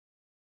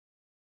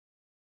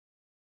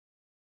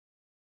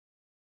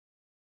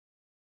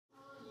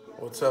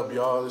What's up,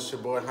 y'all? It's your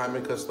boy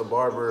Jaimeecutz the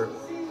barber.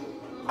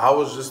 I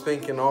was just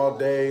thinking all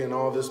day and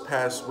all this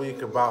past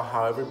week about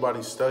how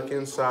everybody's stuck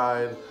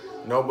inside.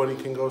 Nobody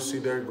can go see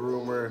their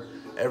groomer.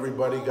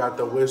 Everybody got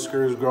the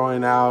whiskers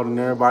growing out and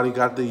everybody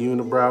got the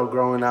unibrow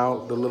growing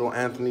out, the little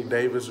Anthony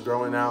Davis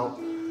growing out.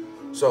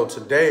 So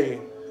today,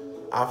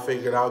 I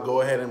figured I'll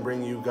go ahead and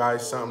bring you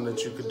guys something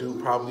that you could do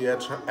probably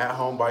at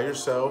home by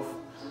yourself.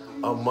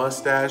 A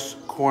mustache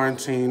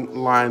quarantine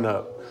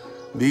lineup.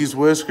 These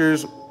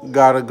whiskers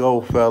gotta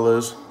go,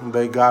 fellas.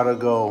 They gotta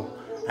go.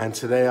 And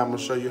today I'm gonna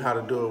show you how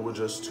to do it with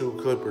just 2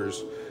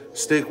 clippers.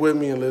 Stick with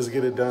me and let's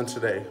get it done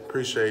today.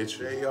 Appreciate you.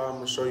 Today, y'all, I'm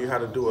gonna show you how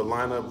to do a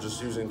lineup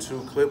just using 2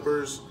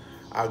 clippers.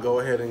 I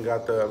go ahead and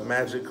got the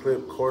Magic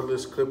Clip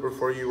cordless clipper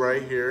for you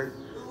right here.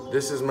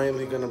 This is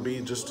mainly gonna be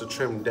just to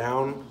trim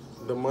down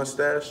the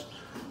mustache.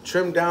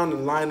 Trim down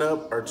and line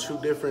up are 2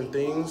 different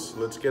things.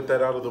 Let's get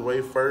that out of the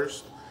way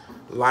first.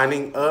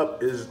 Lining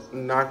up is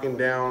knocking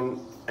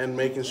down and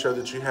making sure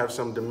that you have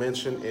some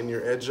dimension in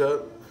your edge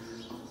up.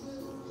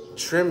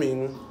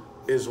 Trimming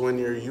is when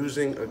you're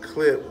using a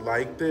clip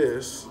like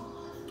this.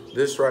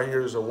 This right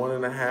here is a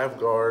 1.5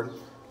 guard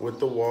with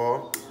the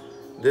Wahl.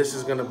 This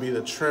is gonna be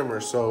the trimmer.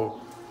 So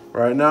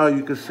right now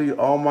you can see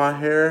all my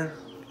hair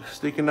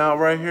sticking out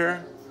right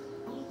here.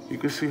 You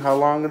can see how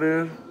long it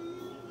is.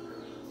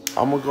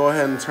 I'm gonna go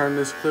ahead and turn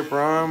this clipper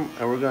on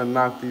and we're gonna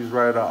knock these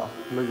right off.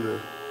 Look at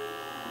this.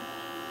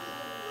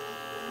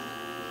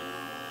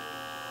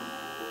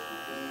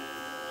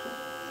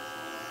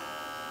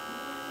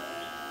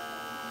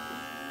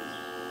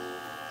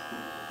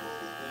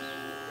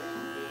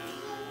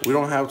 We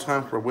don't have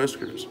time for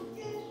whiskers.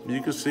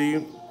 You can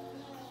see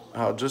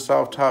how just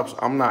off tops,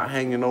 I'm not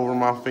hanging over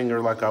my finger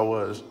like I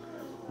was.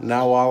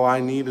 Now all I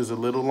need is a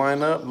little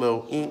lineup,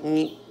 little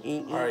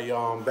All right,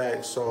 y'all, I'm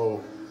back.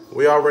 So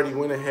we already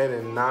went ahead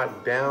and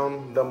knocked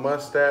down the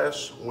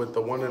mustache with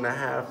the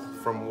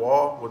 1.5 from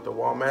Wahl, with the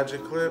Wahl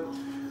Magic Clip.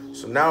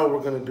 So now what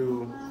we're gonna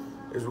do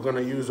is we're gonna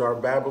use our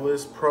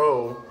Babyliss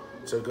Pro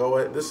to go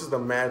at, this is the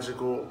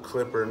magical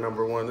clipper,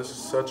 #1. This is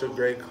such a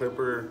great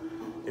clipper.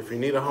 If you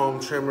need a home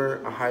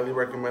trimmer, I highly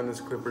recommend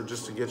this clipper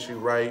just to get you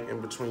right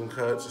in between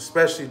cuts,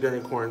 especially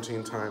during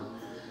quarantine time.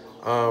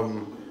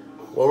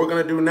 What we're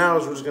gonna do now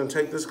is we're just gonna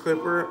take this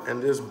clipper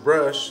and this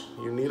brush.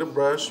 You need a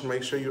brush.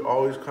 Make sure you're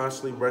always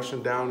constantly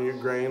brushing down your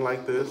grain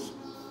like this.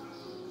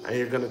 And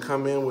you're gonna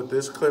come in with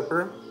this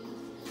clipper.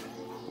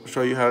 I'll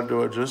show you how to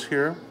do it just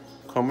here.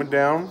 Coming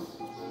down.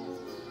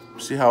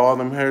 See how all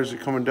them hairs are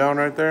coming down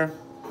right there?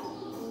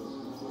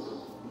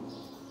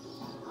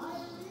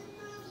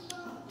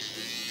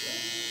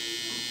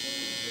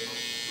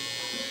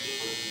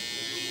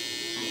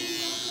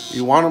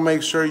 You want to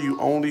make sure you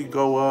only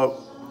go up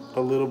a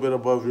little bit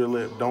above your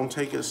lip. Don't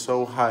take it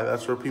so high.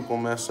 That's where people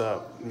mess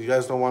up. You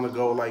guys don't want to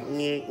go like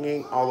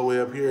all the way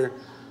up here.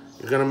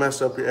 You're going to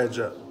mess up your edge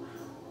up.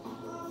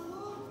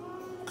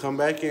 Come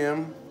back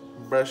in,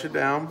 brush it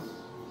down,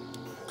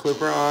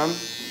 clipper on.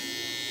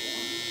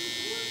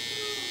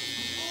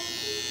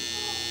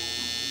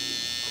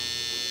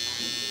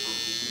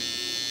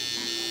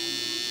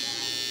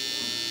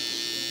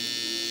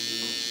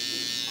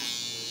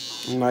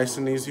 Nice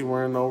and easy,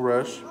 we're in no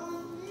rush.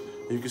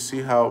 You can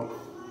see how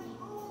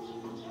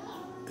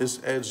it's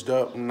edged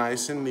up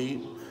nice and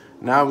neat.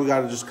 Now we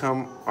gotta just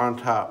come on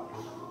top.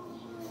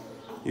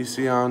 You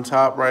see on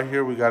top right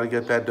here, we gotta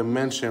get that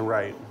dimension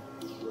right.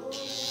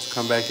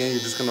 Come back in, you're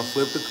just gonna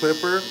flip the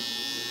clipper.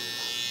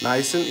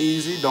 Nice and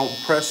easy, don't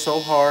press so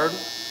hard.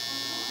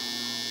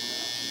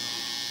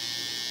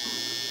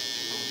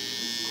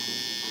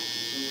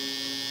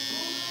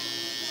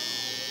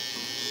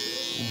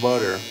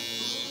 Butter,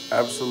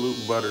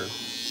 absolute butter.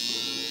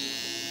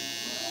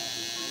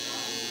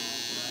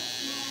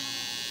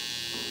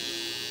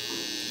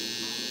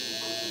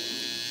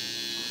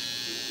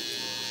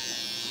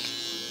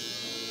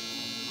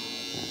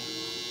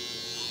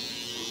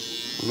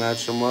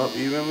 Match them up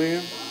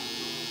evenly.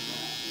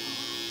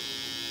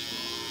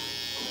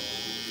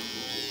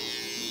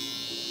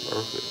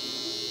 Perfect.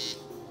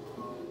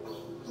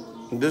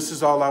 This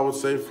is all I would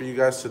say for you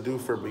guys to do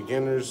for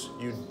beginners.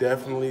 You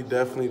definitely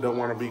don't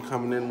want to be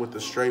coming in with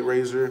a straight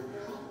razor.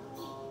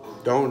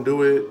 Don't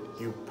do it.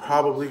 You're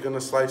probably going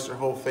to slice your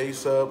whole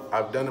face up.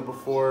 I've done it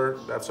before.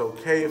 That's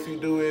okay if you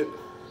do it.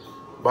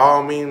 By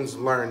all means,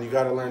 learn. You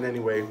got to learn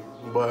anyway.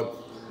 But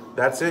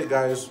that's it,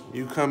 guys.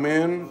 You come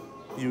in.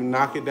 You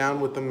knock it down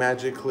with the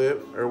Magic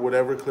Clip or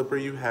whatever clipper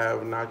you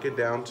have. Knock it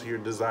down to your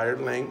desired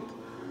length.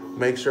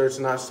 Make sure it's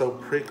not so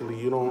prickly.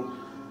 You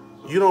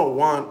don't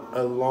want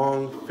a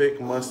long,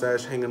 thick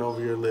mustache hanging over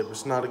your lip.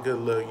 It's not a good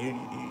look.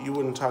 You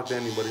wouldn't talk to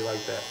anybody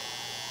like that.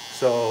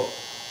 So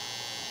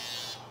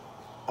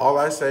all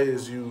I say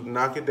is you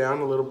knock it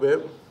down a little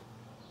bit,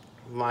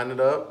 line it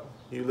up.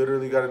 You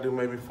literally got to do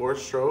maybe 4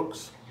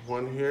 strokes.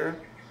 1 here,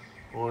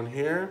 1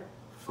 here,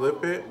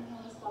 flip it,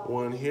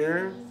 1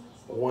 here,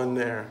 1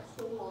 there.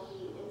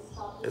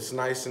 It's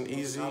nice and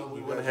easy.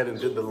 We went ahead and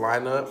did the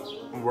lineup.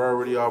 We're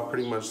already all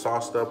pretty much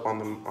sauced up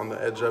on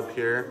the edge up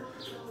here.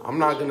 I'm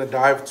not gonna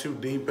dive too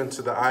deep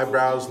into the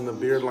eyebrows and the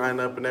beard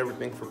lineup and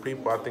everything for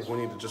people. I think we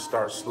need to just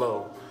start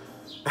slow.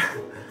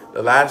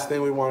 The last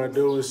thing we want to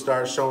do is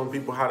start showing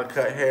people how to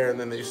cut hair and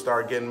then they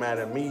start getting mad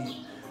at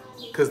me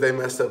because they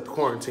messed up the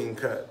quarantine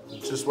cut.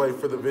 Just wait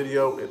for the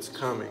video, it's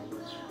coming.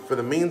 For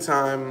the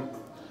meantime,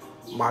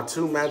 my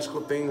two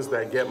magical things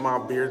that get my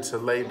beard to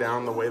lay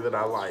down the way that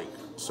I like.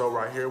 So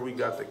right here we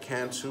got the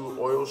Cantu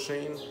oil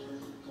sheen.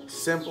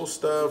 Simple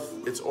stuff,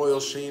 it's oil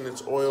sheen,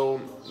 it's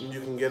oil.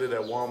 You can get it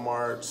at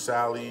Walmart,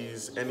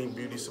 Sally's, any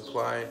beauty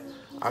supply.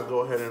 I'll go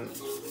ahead and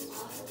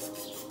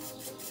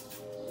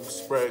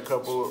spray a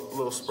couple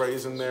little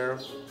sprays in there.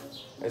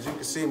 As you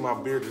can see, my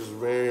beard is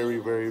very,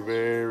 very,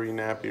 very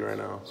nappy right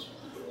now.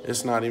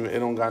 It's not even, it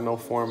don't got no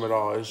form at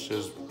all. It's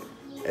just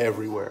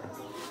everywhere.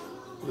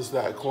 This is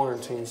that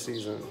quarantine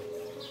season.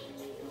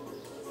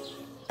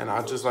 And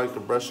I just like to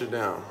brush it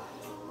down.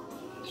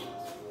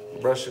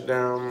 Brush it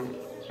down.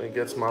 It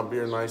gets my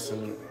beard nice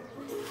and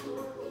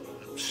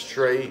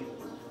straight.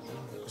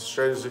 As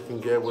straight as it can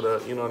get with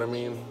a, you know what I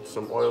mean?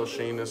 Some oil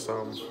sheen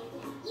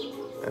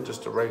and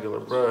just a regular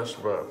brush,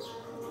 but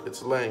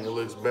it's laying, it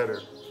looks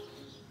better.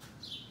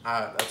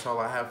 Alright, that's all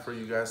I have for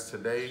you guys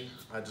today.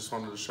 I just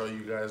wanted to show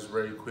you guys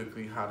very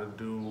quickly how to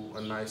do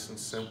a nice and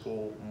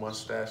simple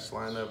mustache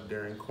lineup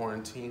during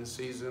quarantine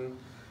season.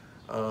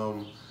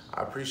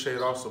 I appreciate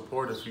all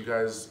support. If you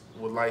guys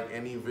would like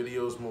any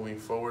videos moving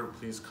forward,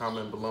 please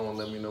comment below and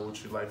let me know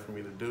what you'd like for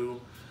me to do.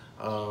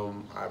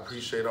 I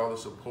appreciate all the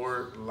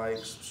support. Like,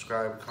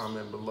 subscribe,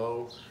 comment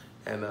below,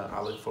 and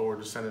I look forward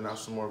to sending out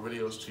some more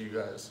videos to you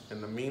guys.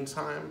 In the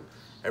meantime,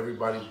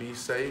 everybody be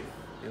safe,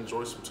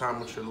 enjoy some time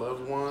with your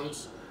loved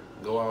ones,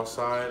 go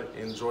outside,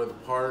 enjoy the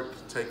park,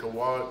 take a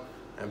walk,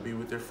 and be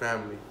with your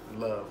family.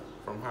 Love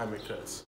from Jaimeecutz.